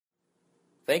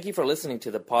Thank you for listening to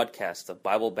the podcast of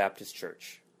Bible Baptist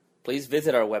Church. Please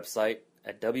visit our website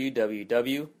at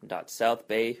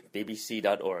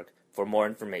www.southbaybbc.org for more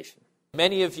information.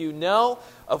 Many of you know,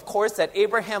 of course, that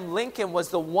Abraham Lincoln was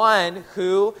the one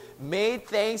who made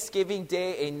Thanksgiving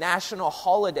Day a national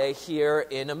holiday here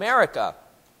in America.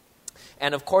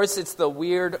 And of course, it's the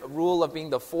weird rule of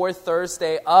being the fourth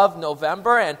Thursday of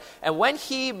November. And when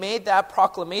he made that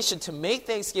proclamation to make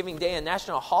Thanksgiving Day a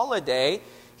national holiday,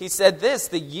 he said this: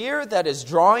 "The year that is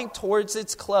drawing towards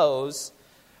its close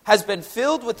has been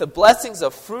filled with the blessings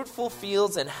of fruitful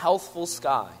fields and healthful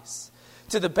skies.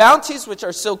 To the bounties which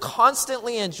are so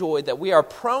constantly enjoyed that we are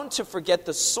prone to forget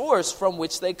the source from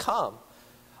which they come.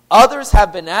 Others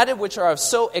have been added which are of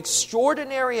so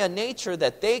extraordinary a nature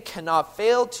that they cannot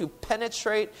fail to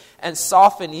penetrate and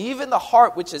soften even the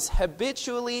heart which is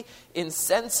habitually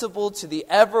insensible to the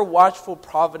ever-watchful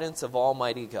providence of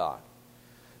Almighty God.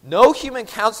 No human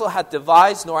counsel hath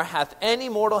devised, nor hath any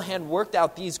mortal hand worked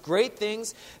out these great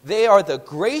things. They are the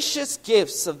gracious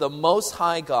gifts of the Most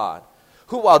High God,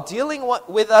 who while dealing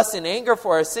with us in anger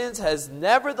for our sins has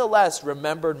nevertheless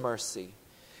remembered mercy.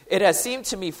 It has seemed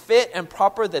to me fit and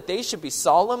proper that they should be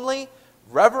solemnly,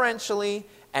 reverentially,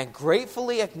 and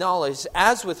gratefully acknowledged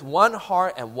as with one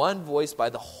heart and one voice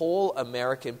by the whole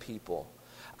American people.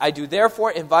 I do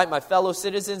therefore invite my fellow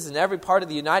citizens in every part of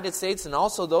the United States and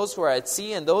also those who are at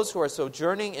sea and those who are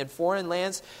sojourning in foreign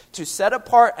lands to set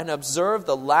apart and observe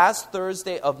the last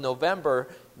Thursday of November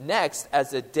next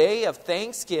as a day of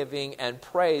thanksgiving and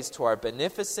praise to our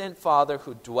beneficent Father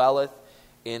who dwelleth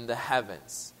in the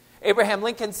heavens." Abraham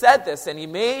Lincoln said this, and he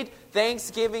made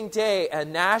Thanksgiving Day a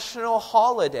national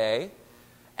holiday,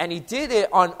 and he did it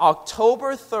on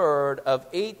October 3rd of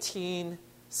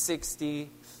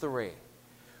 1863,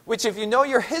 which, if you know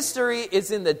your history,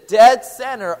 is in the dead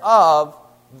center of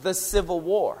the Civil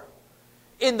War.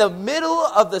 In the middle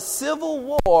of the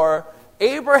Civil War,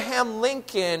 Abraham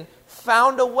Lincoln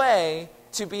found a way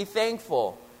to be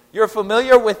thankful. You're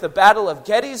familiar with the Battle of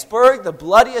Gettysburg, the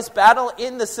bloodiest battle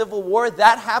in the Civil War.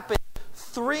 That happened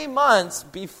 3 months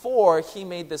before he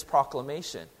made this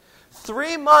proclamation.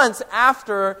 3 months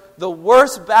after the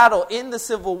worst battle in the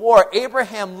Civil War,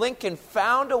 Abraham Lincoln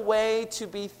found a way to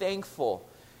be thankful.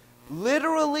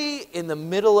 Literally in the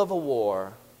middle of a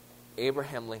war,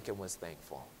 Abraham Lincoln was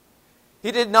thankful.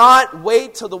 He did not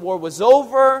wait till the war was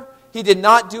over. He did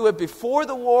not do it before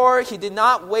the war. He did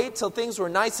not wait till things were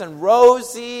nice and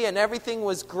rosy and everything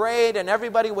was great and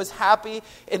everybody was happy.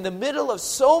 In the middle of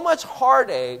so much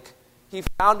heartache, he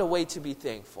found a way to be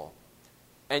thankful.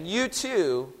 And you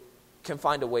too can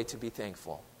find a way to be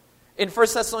thankful. In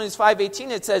 1 Thessalonians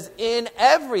 5:18 it says, "In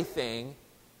everything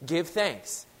give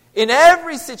thanks." In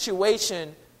every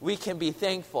situation we can be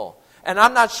thankful. And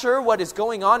I'm not sure what is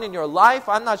going on in your life.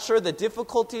 I'm not sure the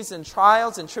difficulties and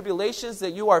trials and tribulations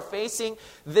that you are facing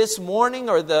this morning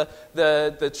or the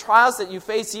trials that you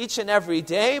face each and every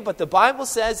day. But the Bible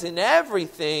says, in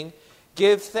everything,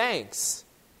 give thanks.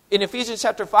 In Ephesians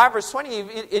chapter 5, verse 20,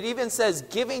 it even says,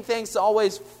 giving thanks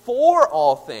always for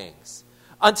all things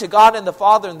unto God and the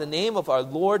Father in the name of our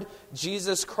Lord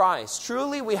Jesus Christ.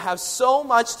 Truly, we have so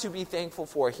much to be thankful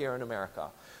for here in America.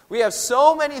 We have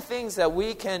so many things that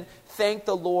we can thank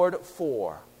the Lord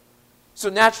for. So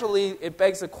naturally, it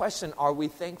begs the question, are we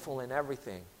thankful in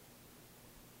everything?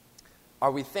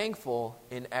 Are we thankful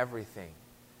in everything?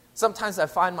 Sometimes I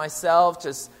find myself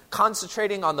just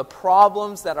concentrating on the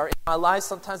problems that are in my life.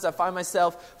 Sometimes I find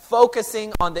myself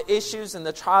focusing on the issues and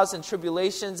the trials and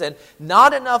tribulations and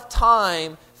not enough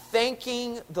time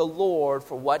thanking the Lord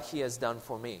for what He has done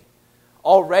for me.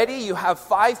 Already you have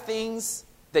 5 things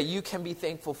that you can be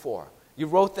thankful for. You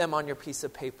wrote them on your piece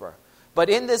of paper. But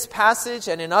in this passage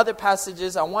and in other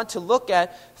passages, I want to look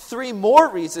at 3 more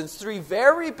reasons, 3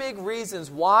 very big reasons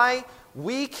why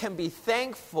we can be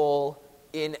thankful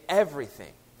in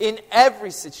everything, in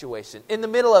every situation, in the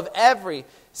middle of every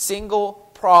single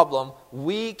problem,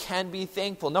 we can be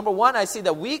thankful. Number 1, I see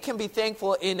that we can be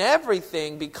thankful in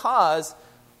everything because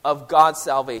of God's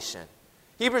salvation.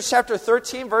 Hebrews chapter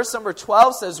 13, verse number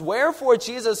 12 says, "Wherefore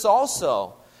Jesus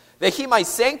also, that He might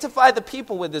sanctify the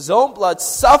people with His own blood,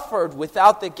 suffered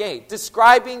without the gate,"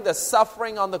 describing the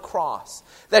suffering on the cross,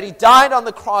 that He died on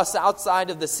the cross outside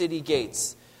of the city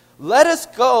gates. "Let us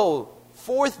go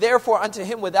forth therefore unto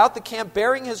Him without the camp,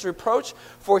 bearing His reproach.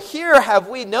 For here have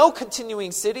we no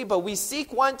continuing city, but we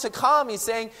seek one to come." He's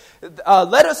saying,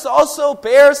 let us also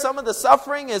bear some of the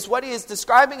suffering, is what he is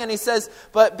describing. And he says,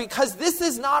 but because this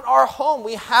is not our home,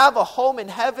 we have a home in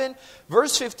heaven.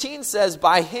 Verse 15 says,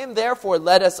 "By Him therefore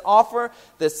let us offer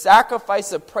the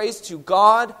sacrifice of praise to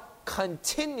God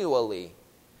continually.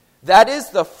 That is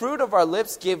the fruit of our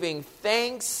lips, giving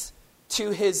thanks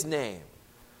to his name.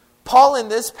 Paul in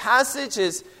this passage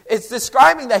is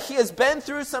describing that he has been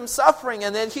through some suffering,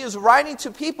 and then he is writing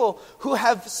to people who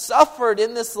have suffered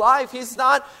in this life. He's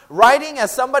not writing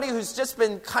as somebody who's just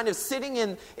been kind of sitting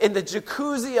in the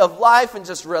jacuzzi of life and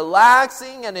just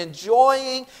relaxing and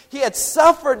enjoying. He had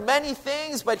suffered many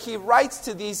things, but he writes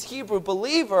to these Hebrew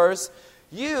believers,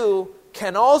 you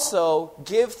can also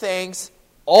give thanks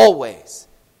always,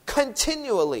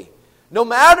 continually. No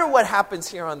matter what happens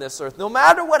here on this earth, no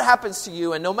matter what happens to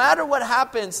you, and no matter what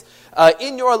happens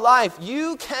in your life,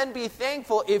 you can be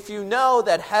thankful if you know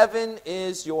that heaven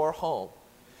is your home.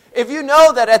 If you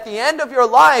know that at the end of your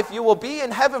life you will be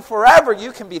in heaven forever,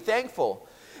 you can be thankful.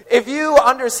 If you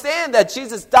understand that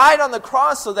Jesus died on the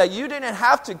cross so that you didn't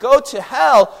have to go to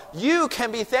hell, you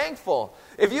can be thankful.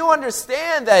 If you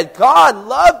understand that God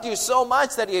loved you so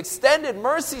much that he extended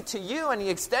mercy to you and he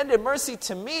extended mercy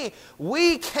to me,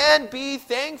 we can be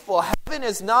thankful. Heaven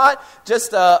is not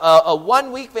just a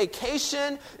one-week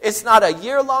vacation. It's not a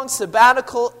year-long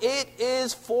sabbatical. It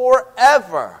is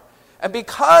forever. And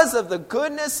because of the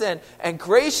goodness and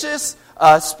gracious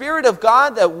Spirit of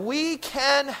God, that we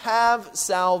can have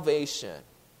salvation.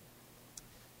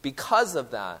 Because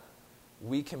of that,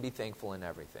 we can be thankful in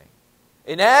everything.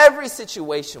 In every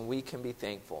situation, we can be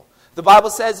thankful. The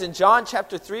Bible says in John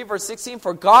chapter 3, verse 16,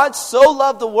 for God so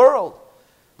loved the world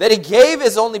that he gave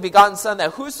his only begotten Son,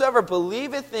 that whosoever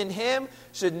believeth in him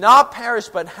should not perish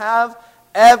but have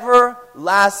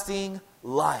everlasting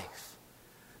life.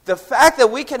 The fact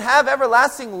that we can have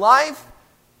everlasting life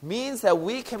means that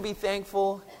we can be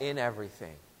thankful in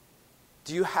everything.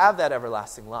 Do you have that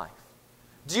everlasting life?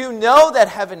 Do you know that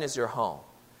heaven is your home?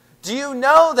 Do you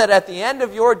know that at the end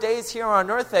of your days here on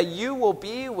earth that you will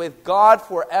be with God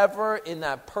forever in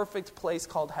that perfect place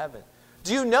called heaven?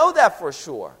 Do you know that for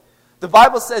sure? The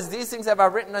Bible says, these things have I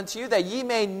written unto you that ye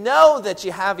may know that ye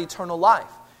have eternal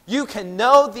life. You can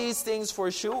know these things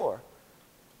for sure.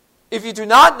 If you do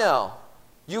not know,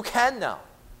 you can know.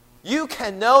 You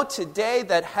can know today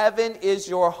that heaven is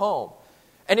your home.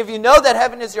 And if you know that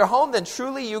heaven is your home, then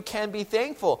truly you can be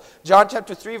thankful. John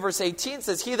chapter 3, verse 18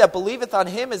 says, he that believeth on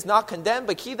him is not condemned,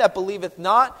 but he that believeth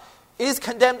not is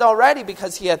condemned already,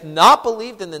 because he hath not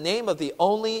believed in the name of the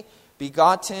only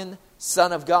begotten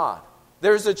Son of God.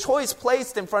 There is a choice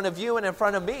placed in front of you and in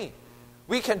front of me.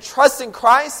 We can trust in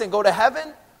Christ and go to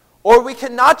heaven, or we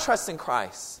cannot trust in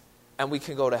Christ and we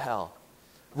can go to hell.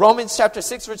 Romans chapter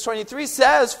 6, verse 23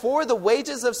 says, for the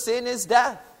wages of sin is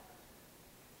death.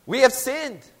 We have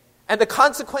sinned, and the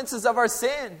consequences of our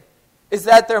sin is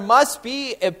that there must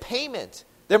be a payment.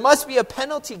 There must be a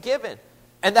penalty given,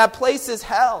 and that place is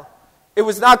hell. It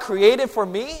was not created for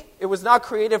me. It was not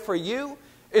created for you.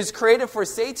 It was created for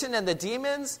Satan and the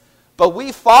demons, but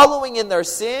we following in their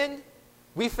sin,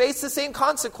 we face the same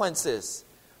consequences.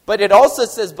 But it also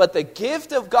says, but the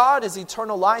gift of God is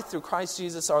eternal life through Christ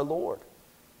Jesus our Lord.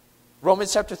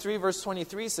 Romans chapter 3, verse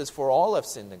 23 says, for all have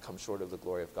sinned and come short of the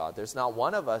glory of God. There's not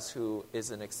one of us who is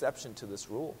an exception to this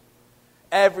rule.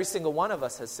 Every single one of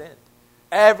us has sinned.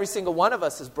 Every single one of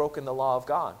us has broken the law of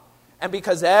God. And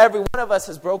because every one of us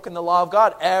has broken the law of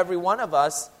God, every one of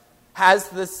us has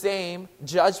the same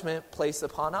judgment placed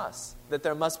upon us, that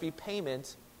there must be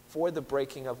payment for the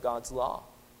breaking of God's law.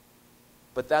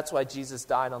 But that's why Jesus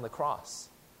died on the cross.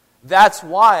 That's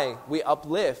why we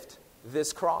uplift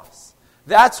this cross.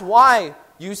 That's why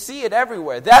you see it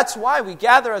everywhere. That's why we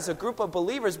gather as a group of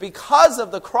believers, because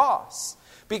of the cross.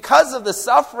 Because of the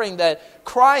suffering that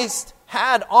Christ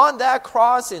had on that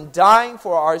cross in dying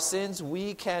for our sins,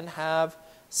 we can have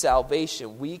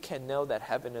salvation. We can know that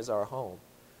heaven is our home.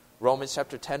 Romans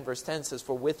chapter 10, verse 10 says,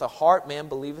 for with the heart man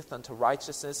believeth unto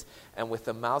righteousness, and with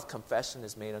the mouth confession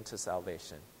is made unto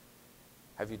salvation.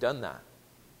 Have you done that?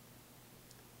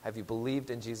 Have you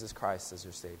believed in Jesus Christ as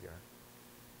your Savior?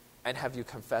 And have you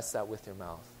confessed that with your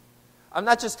mouth? I'm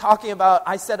not just talking about,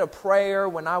 I said a prayer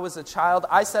when I was a child.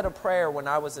 I said a prayer when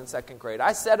I was in second grade.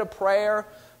 I said a prayer,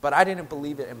 but I didn't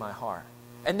believe it in my heart.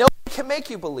 And nobody can make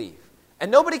you believe. And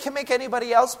nobody can make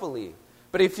anybody else believe.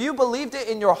 But if you believed it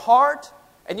in your heart,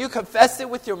 and you confessed it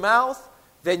with your mouth,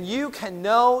 then you can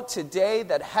know today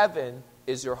that heaven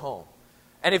is your home.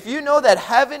 And if you know that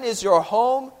heaven is your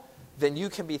home, then you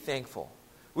can be thankful.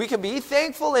 We can be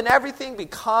thankful in everything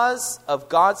because of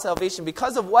God's salvation,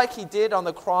 because of what He did on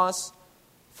the cross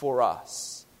for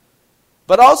us.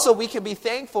 But also we can be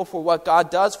thankful for what God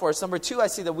does for us. Number two, I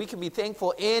see that we can be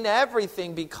thankful in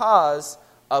everything because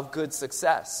of good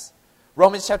success.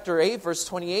 Romans chapter 8, verse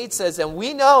 28 says, and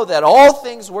we know that all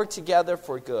things work together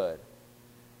for good,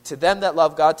 to them that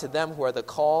love God, to them who are the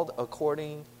called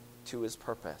according to His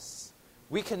purpose.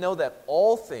 we can know that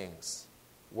all things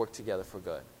work together for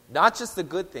good. Not just the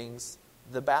good things,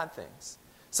 the bad things.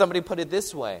 Somebody put it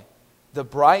this way: the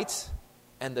bright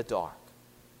and the dark,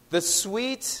 the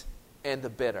sweet and the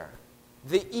bitter,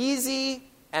 the easy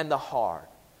and the hard,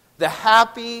 the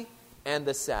happy and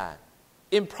the sad,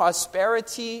 in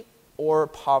prosperity or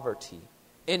poverty,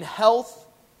 in health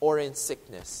or in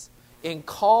sickness, in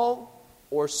calm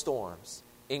or storms,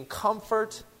 in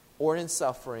comfort or in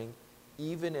suffering,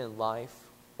 even in life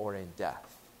or in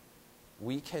death.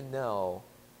 We can know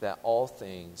that all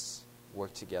things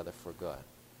work together for good.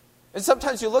 And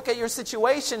sometimes you look at your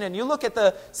situation and you look at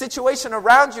the situation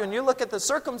around you and you look at the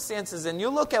circumstances and you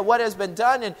look at what has been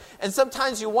done and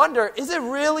sometimes you wonder, is it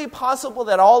really possible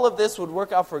that all of this would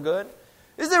work out for good?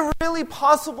 Is it really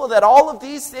possible that all of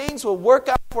these things will work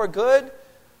out for good?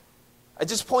 I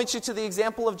just point you to the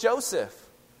example of Joseph.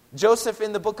 Joseph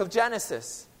in the book of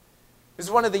Genesis is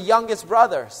one of the youngest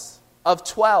brothers of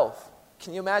 12.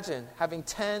 Can you imagine having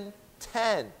 10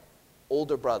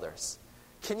 older brothers?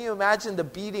 Can you imagine the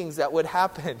beatings that would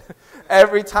happen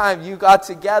every time you got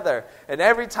together and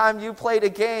every time you played a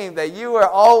game that you were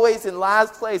always in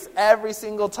last place every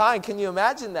single time? Can you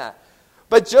imagine that?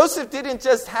 But Joseph didn't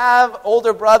just have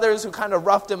older brothers who kind of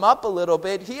roughed him up a little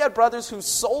bit. He had brothers who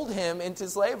sold him into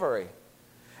slavery.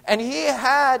 And he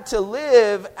had to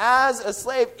live as a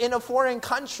slave in a foreign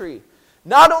country.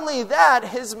 Not only that,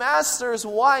 his master's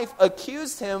wife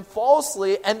accused him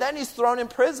falsely, and then he's thrown in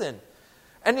prison.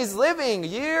 And he's living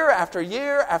year after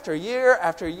year after year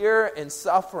after year in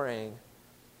suffering.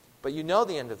 But you know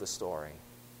the end of the story.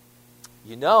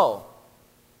 You know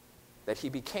that he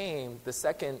became the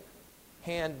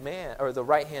second-hand man, or the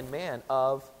right-hand man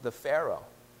of the Pharaoh.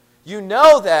 You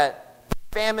know that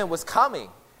famine was coming.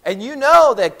 And you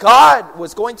know that God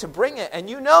was going to bring it. And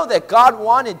you know that God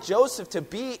wanted Joseph to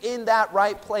be in that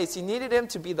right place. He needed him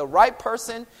to be the right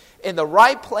person in the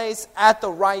right place at the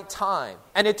right time.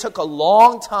 And it took a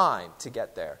long time to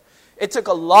get there. It took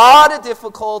a lot of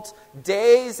difficult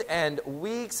days and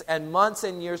weeks and months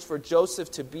and years for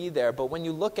Joseph to be there. But when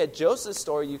you look at Joseph's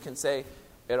story, you can say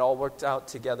it all worked out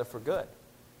together for good.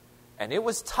 And it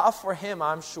was tough for him,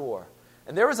 I'm sure.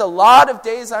 And there was a lot of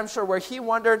days, I'm sure, where he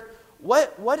wondered,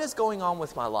 What is going on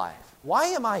with my life?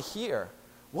 Why am I here?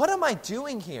 What am I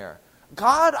doing here?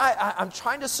 God, I'm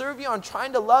trying to serve you. I'm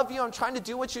trying to love you. I'm trying to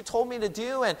do what you told me to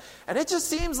do. And it just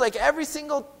seems like every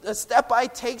single step I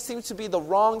take seems to be the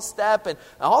wrong step. And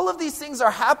all of these things are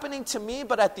happening to me.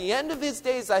 But at the end of his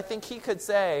days, I think he could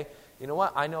say, you know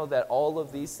what? I know that all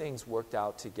of these things worked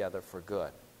out together for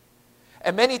good.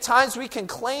 And many times we can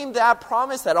claim that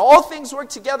promise that all things work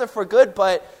together for good,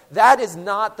 but that is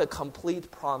not the complete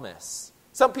promise.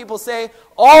 Some people say,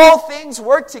 all things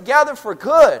work together for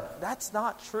good. That's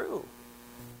not true.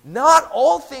 Not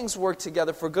all things work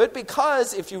together for good,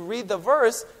 because if you read the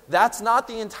verse, that's not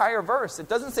the entire verse. It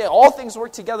doesn't say all things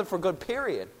work together for good,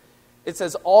 period. It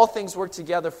says all things work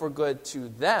together for good to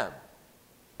them.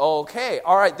 Okay,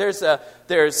 all right, there's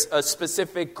a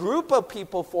specific group of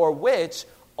people for which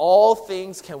all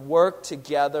things can work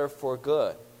together for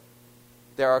good.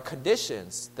 There are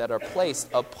conditions that are placed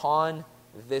upon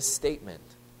this statement.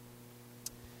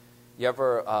 You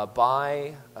ever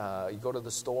you go to the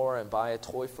store and buy a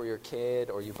toy for your kid,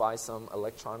 or you buy some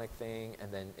electronic thing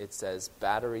and then it says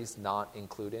batteries not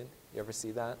included? You ever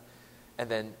see that? And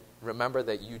then remember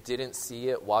that you didn't see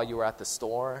it while you were at the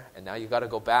store, and now you got to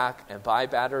go back and buy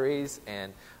batteries.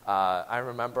 And I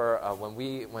remember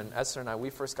when Esther and I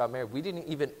first got married, we didn't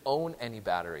even own any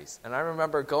batteries. And I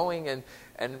remember going and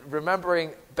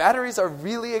remembering batteries are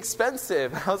really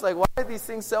expensive. I was like, why are these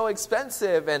things so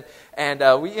expensive? And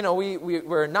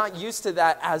we're not used to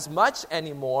that as much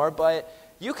anymore. But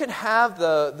you can have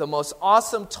the most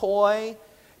awesome toy.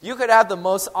 You could have the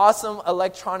most awesome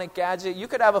electronic gadget. You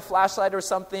could have a flashlight or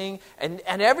something, and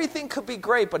everything could be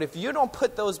great. But if you don't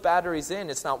put those batteries in,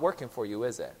 it's not working for you,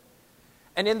 is it?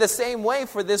 And in the same way,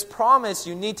 for this promise,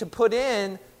 you need to put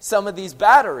in some of these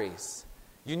batteries.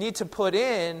 You need to put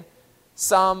in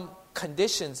some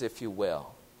conditions, if you will.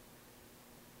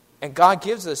 And God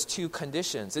gives us two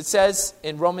conditions. It says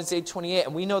in Romans 8:28,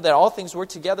 and we know that all things work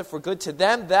together for good to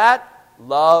them that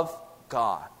love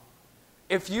God.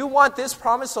 If you want this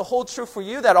promise to hold true for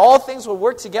you, that all things will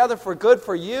work together for good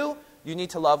for you, you need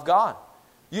to love God.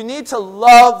 You need to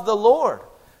love the Lord.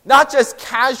 Not just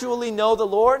casually know the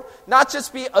Lord, not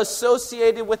just be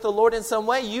associated with the Lord in some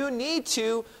way. You need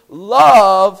to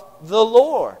love the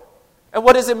Lord. And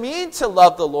what does it mean to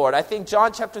love the Lord? I think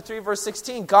John chapter 3, verse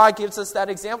 16, God gives us that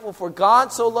example. For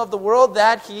God so loved the world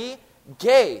that He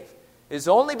gave His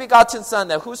only begotten Son,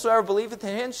 that whosoever believeth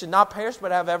in Him should not perish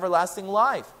but have everlasting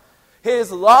life.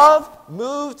 His love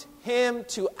moved him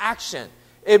to action.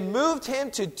 It moved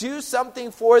him to do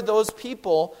something for those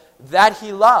people that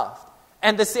he loved.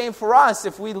 And the same for us.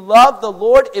 If we love the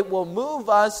Lord, it will move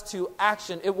us to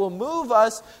action. It will move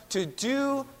us to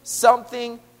do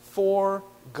something for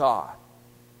God.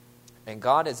 And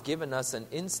God has given us an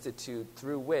institute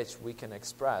through which we can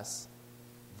express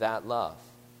that love.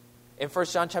 In 1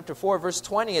 John chapter 4, verse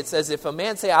 20, it says, if a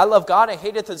man say, I love God and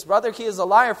hateth his brother, he is a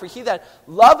liar. For he that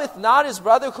loveth not his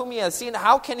brother whom he hath seen,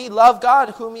 how can he love God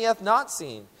whom he hath not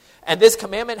seen? And this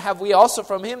commandment have we also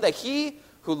from him, that he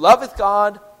who loveth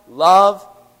God love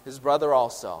his brother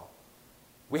also.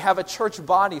 We have a church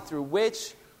body through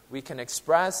which we can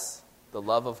express the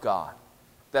love of God.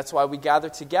 That's why we gather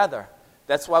together.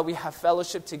 That's why we have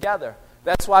fellowship together.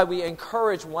 That's why we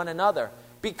encourage one another.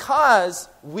 Because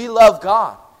we love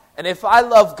God. And if I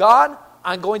love God,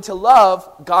 I'm going to love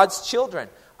God's children.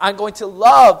 I'm going to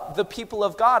love the people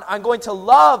of God. I'm going to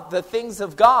love the things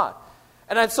of God.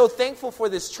 And I'm so thankful for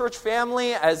this church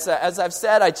family. As I've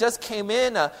said, I just came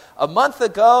in a month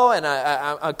ago, and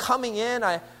I'm coming in.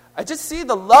 I just see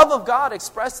the love of God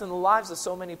expressed in the lives of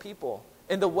so many people,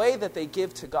 in the way that they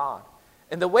give to God,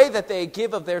 in the way that they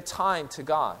give of their time to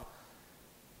God.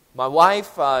 My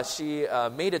wife, she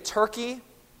made a turkey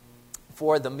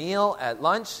for the meal at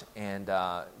lunch, and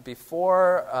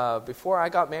before I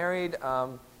got married,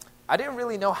 I didn't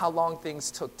really know how long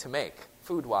things took to make,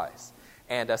 food-wise.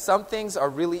 And some things are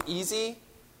really easy,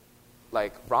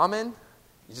 like ramen.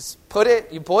 You just put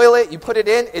it, you boil it, you put it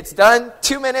in, it's done,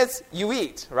 2 minutes, you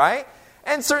eat, right?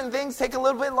 And certain things take a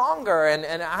little bit longer,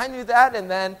 and I knew that.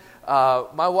 And then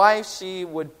my wife, she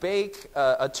would bake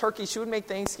a turkey. She would make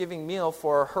Thanksgiving meal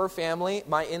for her family,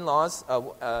 my in-laws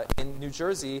in New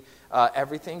Jersey,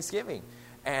 every Thanksgiving.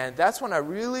 And that's when I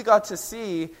really got to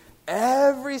see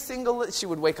every single... She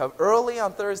would wake up early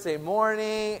on Thursday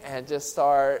morning and just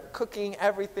start cooking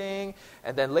everything.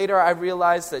 And then later I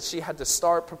realized that she had to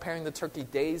start preparing the turkey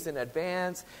days in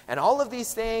advance and all of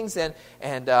these things. And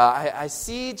I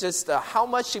see just how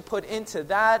much she put into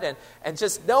that. And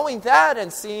just knowing that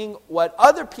and seeing what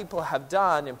other people have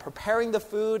done in preparing the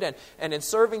food and in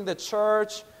serving the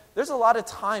church, there's a lot of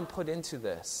time put into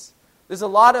this. There's a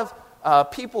lot of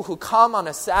people who come on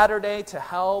a Saturday to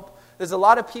help. There's a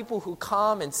lot of people who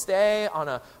come and stay on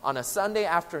a Sunday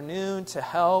afternoon to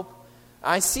help.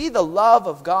 I see the love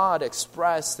of God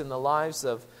expressed in the lives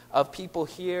of people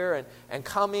here and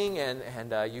coming,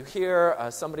 and you hear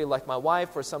somebody like my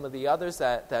wife or some of the others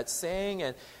that sing,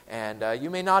 and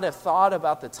you may not have thought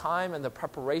about the time and the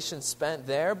preparation spent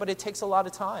there, but it takes a lot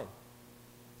of time.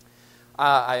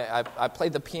 I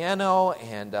played the piano,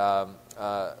 and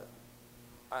I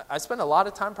spent a lot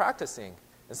of time practicing.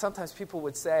 And sometimes people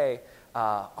would say,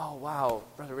 oh, wow,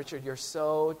 Brother Richard, you're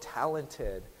so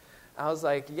talented. I was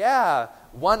like, yeah,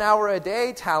 1 hour a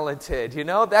day talented,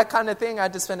 that kind of thing. I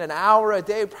had to spend an hour a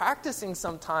day practicing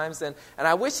sometimes. And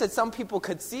I wish that some people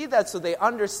could see that so they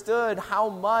understood how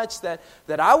much that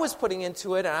I was putting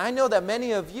into it. And I know that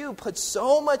many of you put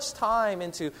so much time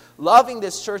into loving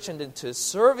this church and into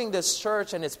serving this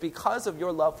church, and it's because of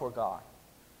your love for God.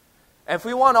 And if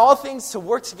we want all things to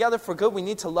work together for good, we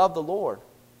need to love the Lord.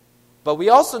 But we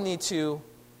also need to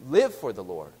live for the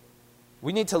Lord.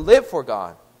 We need to live for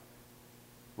God.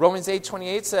 Romans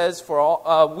 8:28 says,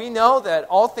 we know that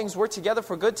all things work together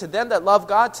for good to them that love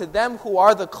God, to them who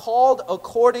are the called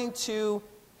according to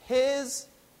His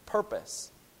purpose.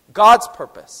 God's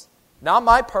purpose. Not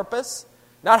my purpose,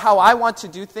 not how I want to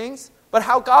do things, but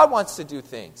how God wants to do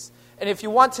things. And if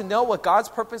you want to know what God's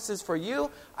purpose is for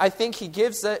you, I think He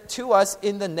gives it to us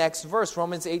in the next verse.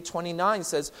 Romans 8:29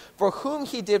 says, for whom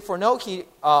He did foreknow, He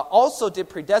also did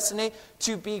predestinate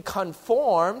to be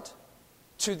conformed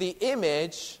to the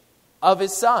image of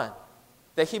His Son,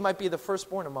 that He might be the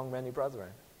firstborn among many brethren.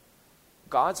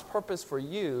 God's purpose for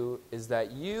you is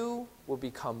that you will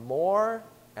become more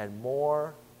and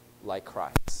more like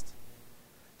Christ.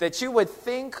 That you would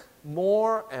think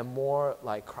more and more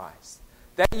like Christ.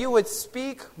 That you would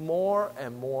speak more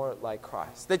and more like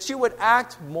Christ. That you would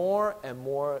act more and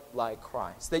more like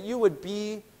Christ. That you would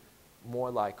be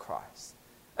more like Christ.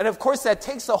 And of course, that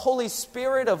takes the Holy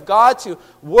Spirit of God to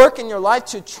work in your life,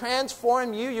 to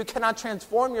transform you. You cannot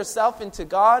transform yourself into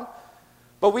God.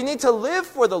 But we need to live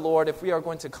for the Lord if we are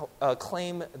going to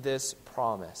claim this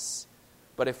promise.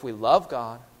 But if we love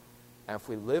God, and if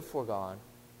we live for God,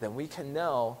 then we can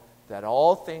know that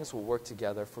all things will work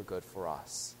together for good for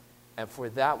us. And for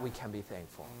that, we can be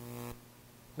thankful.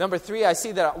 Number 3, I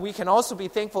see that we can also be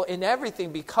thankful in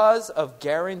everything because of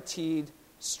guaranteed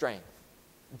strength.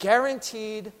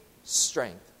 Guaranteed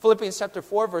strength. Philippians chapter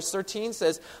 4, verse 13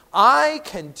 says, I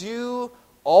can do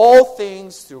all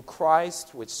things through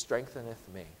Christ which strengtheneth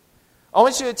me. I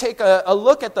want you to take a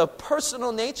look at the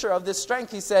personal nature of this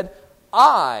strength. He said,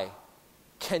 I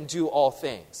can do all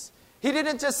things. He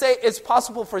didn't just say it's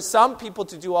possible for some people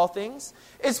to do all things.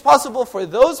 It's possible for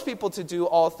those people to do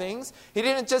all things. He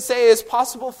didn't just say it's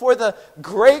possible for the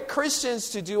great Christians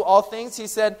to do all things. He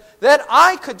said that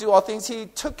I could do all things. He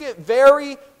took it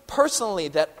very personally,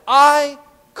 that I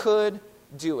could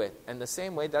do it. And the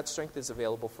same way, that strength is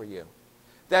available for you.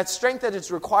 That strength that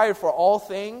is required for all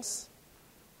things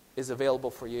is available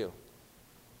for you.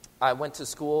 I went to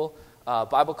school,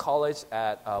 Bible college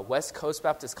at West Coast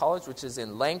Baptist College, which is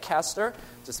in Lancaster,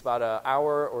 just about an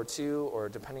hour or two, or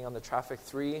depending on the traffic,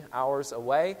 3 hours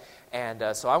away.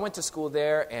 And so I went to school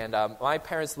there, and my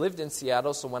parents lived in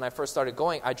Seattle, so when I first started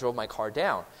going, I drove my car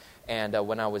down. And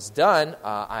when I was done,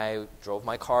 I drove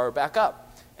my car back up.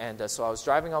 And so I was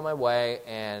driving on my way,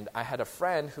 and I had a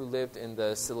friend who lived in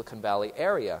the Silicon Valley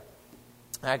area.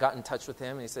 And I got in touch with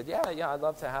him, and he said, yeah, I'd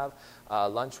love to have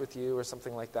lunch with you or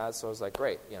something like that. So I was like,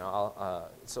 great.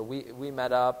 So we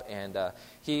met up, and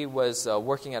he was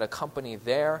working at a company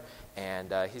there.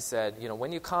 And he said,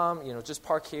 when you come, just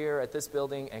park here at this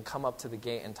building and come up to the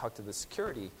gate and talk to the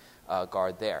security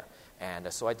guard there.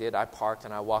 And so I did. I parked,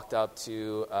 and I walked up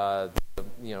to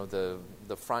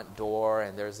the front door,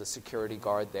 and there's a security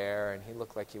guard there, and he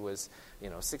looked like he was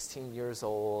 16 years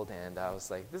old, and I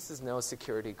was like, this is no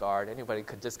security guard. Anybody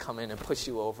could just come in and push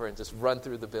you over and just run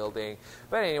through the building.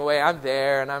 But anyway, I'm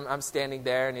there, and I'm standing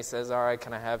there, and he says, all right,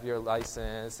 can I have your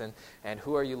license, and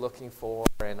who are you looking for,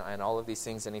 and all of these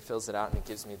things, and he fills it out, and he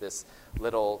gives me this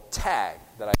little tag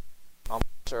that I put on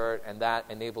my shirt, and that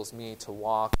enables me to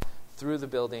walk through the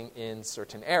building in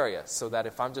certain areas, so that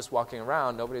if I'm just walking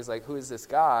around, nobody's like, who is this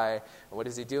guy, and what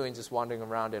is he doing just wandering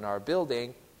around in our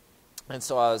building? And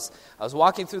so I was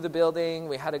walking through the building.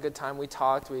 We had a good time. We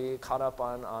talked. We caught up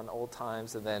on old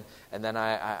times, and then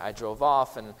I drove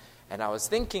off, and I was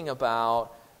thinking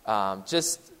about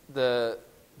just the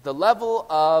level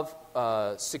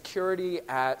of security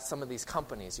at some of these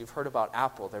companies. You've heard about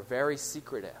Apple. They're very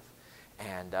secretive.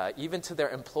 And even to their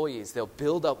employees, they'll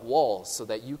build up walls so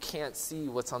that you can't see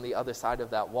what's on the other side of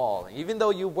that wall. And even though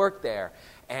you work there,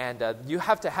 and you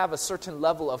have to have a certain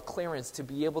level of clearance to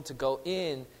be able to go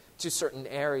in to certain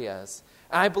areas.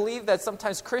 And I believe that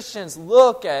sometimes Christians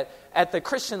look at the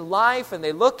Christian life, and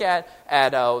they look at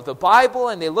the Bible,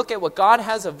 and they look at what God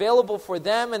has available for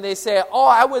them, and they say, oh,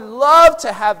 I would love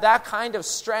to have that kind of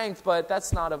strength, but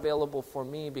that's not available for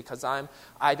me because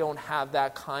I don't have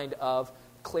that kind of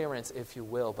clearance, if you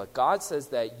will. But God says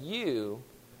that you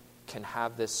can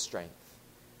have this strength.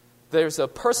 There's a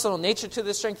personal nature to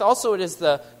this strength. Also,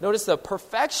 notice the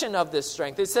perfection of this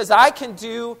strength. It says, I can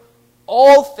do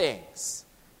all things.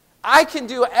 I can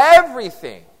do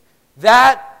everything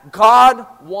that God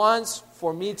wants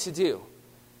for me to do.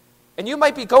 And you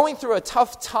might be going through a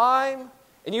tough time,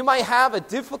 and you might have a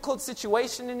difficult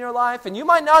situation in your life, and you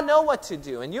might not know what to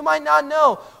do, and you might not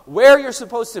know where you're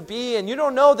supposed to be, and you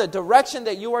don't know the direction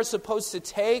that you are supposed to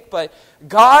take, but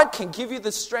God can give you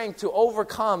the strength to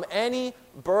overcome any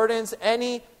burdens,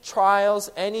 any trials,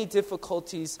 any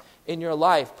difficulties in your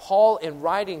life. Paul, in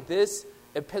writing this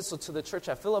epistle to the church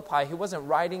at Philippi, he wasn't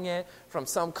writing it from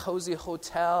some cozy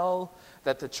hotel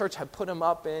that the church had put him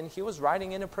up in. He was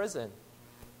writing in a prison.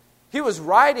 He was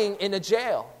writing in a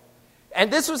jail. And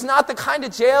this was not the kind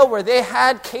of jail where they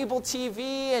had cable TV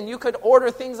and you could order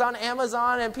things on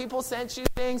Amazon and people sent you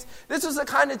things. This was the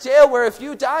kind of jail where if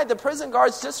you died, the prison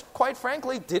guards just, quite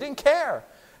frankly, didn't care.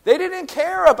 They didn't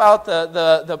care about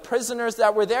the prisoners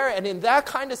that were there. And in that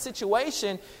kind of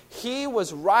situation, he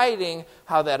was writing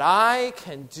how that I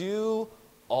can do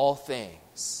all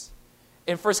things.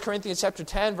 In 1 Corinthians chapter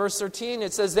 10, verse 13,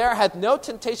 it says, there hath no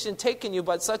temptation taken you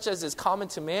but such as is common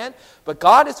to man. But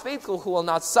God is faithful, who will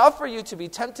not suffer you to be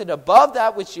tempted above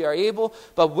that which ye are able,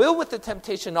 but will with the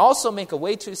temptation also make a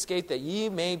way to escape, that ye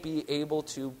may be able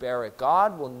to bear it.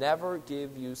 God will never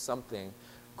give you something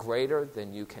greater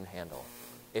than you can handle.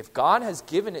 If God has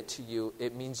given it to you,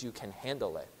 it means you can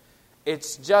handle it.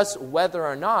 It's just whether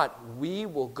or not we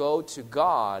will go to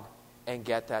God and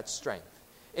get that strength.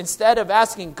 Instead of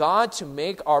asking God to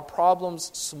make our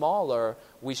problems smaller,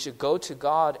 we should go to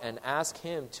God and ask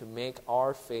Him to make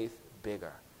our faith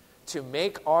bigger, to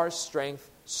make our strength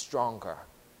stronger.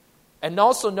 And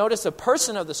also notice the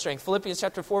person of the strength. Philippians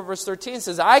chapter 4, verse 13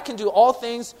 says, I can do all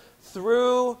things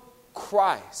through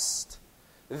Christ.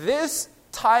 This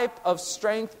type of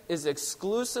strength is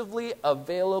exclusively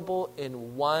available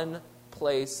in one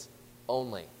place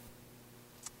only.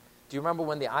 Do you remember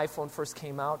when the iPhone first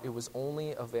came out? It was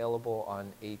only available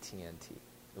on AT&T.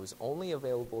 It was only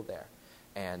available there.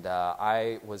 And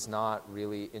I was not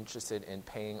really interested in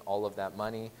paying all of that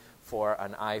money for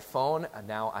an iPhone.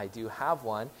 Now I do have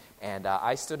one, and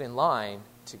I stood in line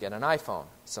to get an iPhone.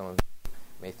 Some of you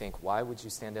may think, why would you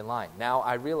stand in line? Now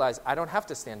I realize I don't have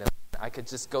to stand in line. I could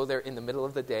just go there in the middle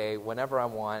of the day whenever I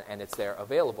want, and it's there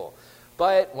available.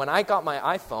 But when I got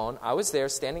my iPhone, I was there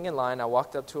standing in line. I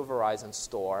walked up to a Verizon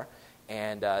store,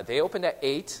 and they opened at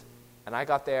 8, and I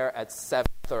got there at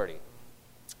 7:30.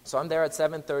 So I'm there at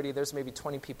 7:30. There's maybe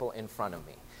 20 people in front of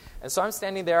me. And so I'm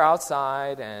standing there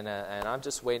outside, and I'm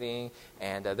just waiting,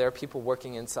 and there are people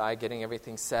working inside, getting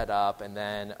everything set up. And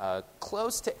then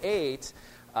close to 8,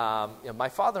 my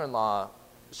father-in-law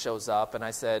shows up, and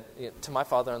I said to my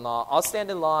father-in-law, I'll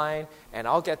stand in line, and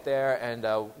I'll get there, and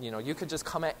you could just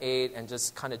come at 8 and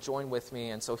just kind of join with me.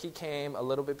 And so he came a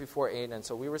little bit before 8, and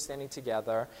so we were standing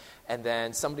together. And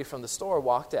then somebody from the store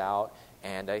walked out,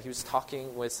 and he was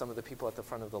talking with some of the people at the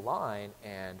front of the line,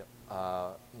 and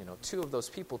 2 of those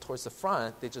people towards the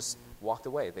front, they just walked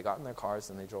away. They got in their cars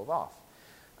and they drove off.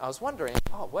 I was wondering,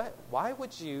 why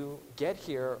would you get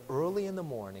here early in the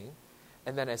morning,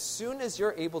 and then as soon as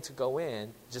you're able to go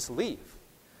in, just leave?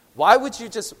 Why would you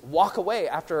just walk away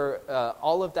after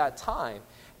all of that time?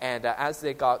 And as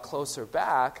they got closer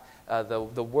back,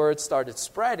 the word started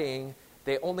spreading.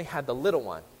 They only had the little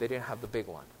one. They didn't have the big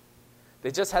one.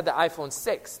 They just had the iPhone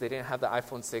 6. They didn't have the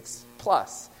iPhone 6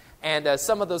 Plus. And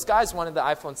some of those guys wanted the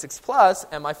iPhone 6 Plus,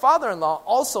 and my father-in-law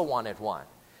also wanted one.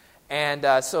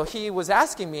 And so he was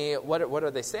asking me, what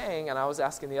are they saying? And I was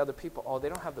asking the other people, they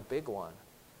don't have the big one.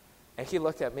 And he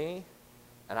looked at me,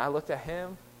 and I looked at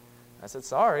him. I said,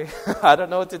 sorry, I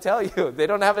don't know what to tell you. They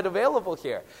don't have it available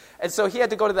here. And so he had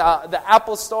to go to the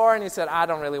Apple store, and he said, I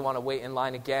don't really want to wait in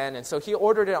line again. And so he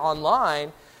ordered it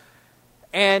online,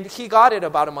 and he got it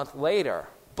about a month later.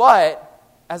 But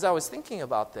as I was thinking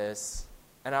about this,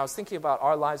 and I was thinking about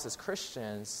our lives as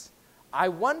Christians, I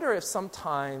wonder if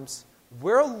sometimes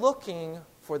we're looking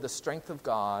for the strength of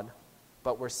God,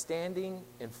 but we're standing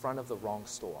in front of the wrong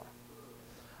store.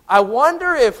 I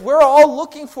wonder if we're all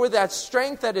looking for that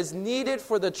strength that is needed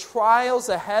for the trials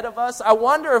ahead of us. I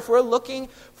wonder if we're looking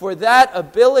for that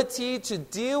ability to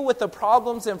deal with the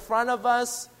problems in front of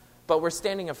us, but we're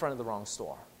standing in front of the wrong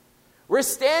store. We're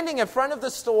standing in front of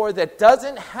the store that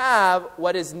doesn't have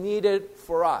what is needed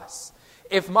for us.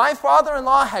 If my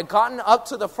father-in-law had gotten up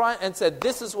to the front and said,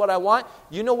 this is what I want,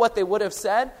 you know what they would have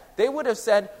said? They would have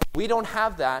said, we don't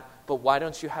have that, but why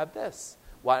don't you have this?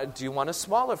 Do you want a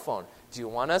smaller phone? Do you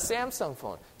want a Samsung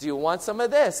phone? Do you want some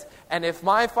of this? And if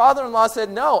my father-in-law said,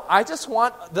 no, I just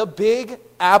want the big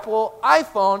Apple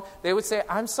iPhone, they would say,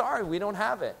 I'm sorry, we don't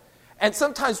have it. And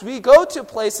sometimes we go to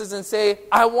places and say,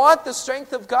 I want the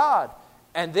strength of God.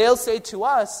 And they'll say to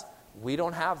us, we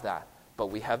don't have that, but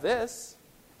we have this,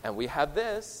 and we have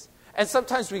this. And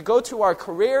sometimes we go to our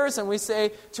careers and we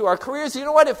say to our careers, you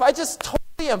know what, if I just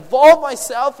totally involve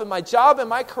myself in my job and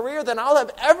my career, then I'll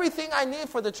have everything I need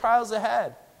for the trials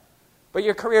ahead. But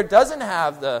your career doesn't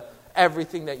have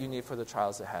everything that you need for the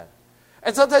trials ahead.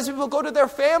 And sometimes people go to their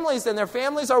families, and their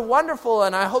families are wonderful,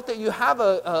 and I hope that you have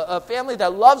a family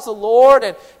that loves the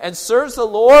Lord and serves the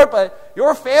Lord, but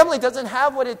your family doesn't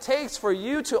have what it takes for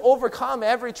you to overcome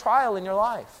every trial in your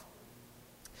life.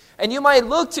 And you might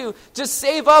look to just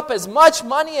save up as much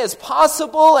money as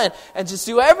possible and just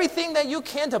do everything that you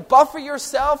can to buffer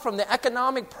yourself from the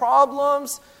economic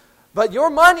problems, but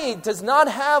your money does not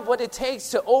have what it takes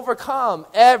to overcome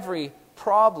every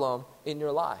problem in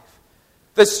your life.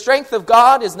 The strength of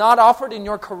God is not offered in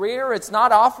your career. It's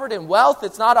not offered in wealth.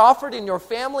 It's not offered in your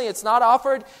family. It's not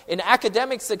offered in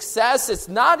academic success. It's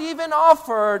not even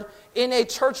offered in a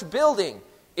church building.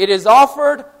 It is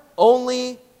offered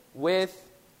only with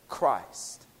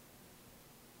Christ.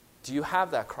 Do you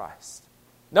have that Christ?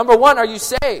 Number one, are you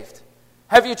saved?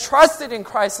 Have you trusted in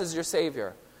Christ as your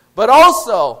Savior? But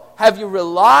also, have you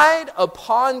relied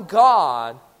upon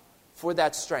God for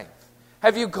that strength?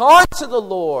 Have you gone to the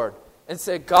Lord and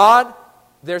said, God,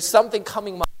 there's something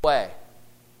coming my way.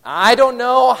 I don't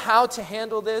know how to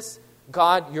handle this.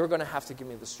 God, you're going to have to give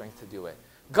me the strength to do it.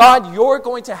 God, you're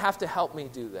going to have to help me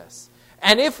do this.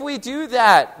 And if we do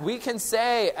that, we can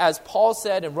say, as Paul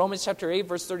said in Romans chapter 8,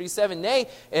 verse 37, nay,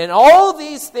 in all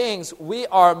these things we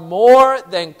are more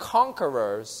than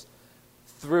conquerors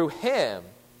through Him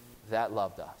that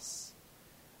loved us.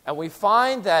 And we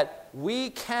find that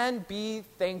we can be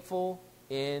thankful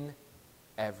in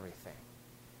everything.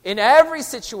 In every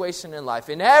situation in life,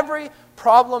 in every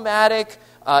problematic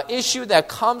issue that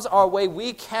comes our way,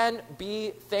 we can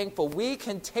be thankful. We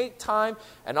can take time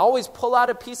and always pull out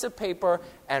a piece of paper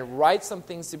and write some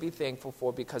things to be thankful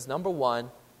for because, number one,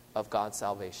 of God's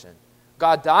salvation.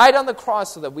 God died on the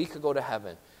cross so that we could go to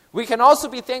heaven. We can also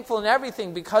be thankful in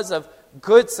everything because of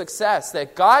good success,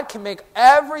 that God can make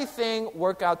everything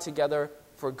work out together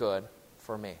for good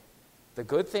for me. The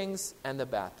good things and the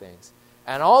bad things.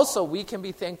 And also we can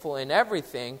be thankful in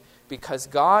everything because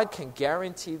God can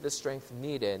guarantee the strength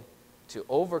needed to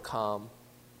overcome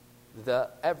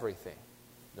the everything,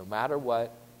 no matter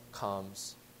what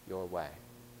comes your way.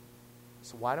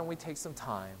 So why don't we take some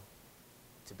time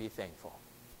to be thankful?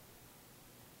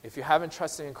 If you haven't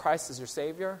trusted in Christ as your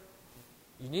Savior,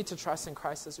 you need to trust in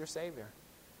Christ as your Savior.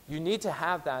 You need to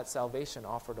have that salvation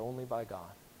offered only by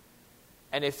God.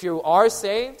 And if you are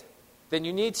saved, then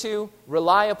you need to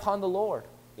rely upon the Lord.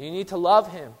 You need to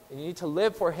love Him. And you need to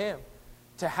live for Him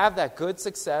to have that good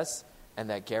success and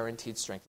that guaranteed strength.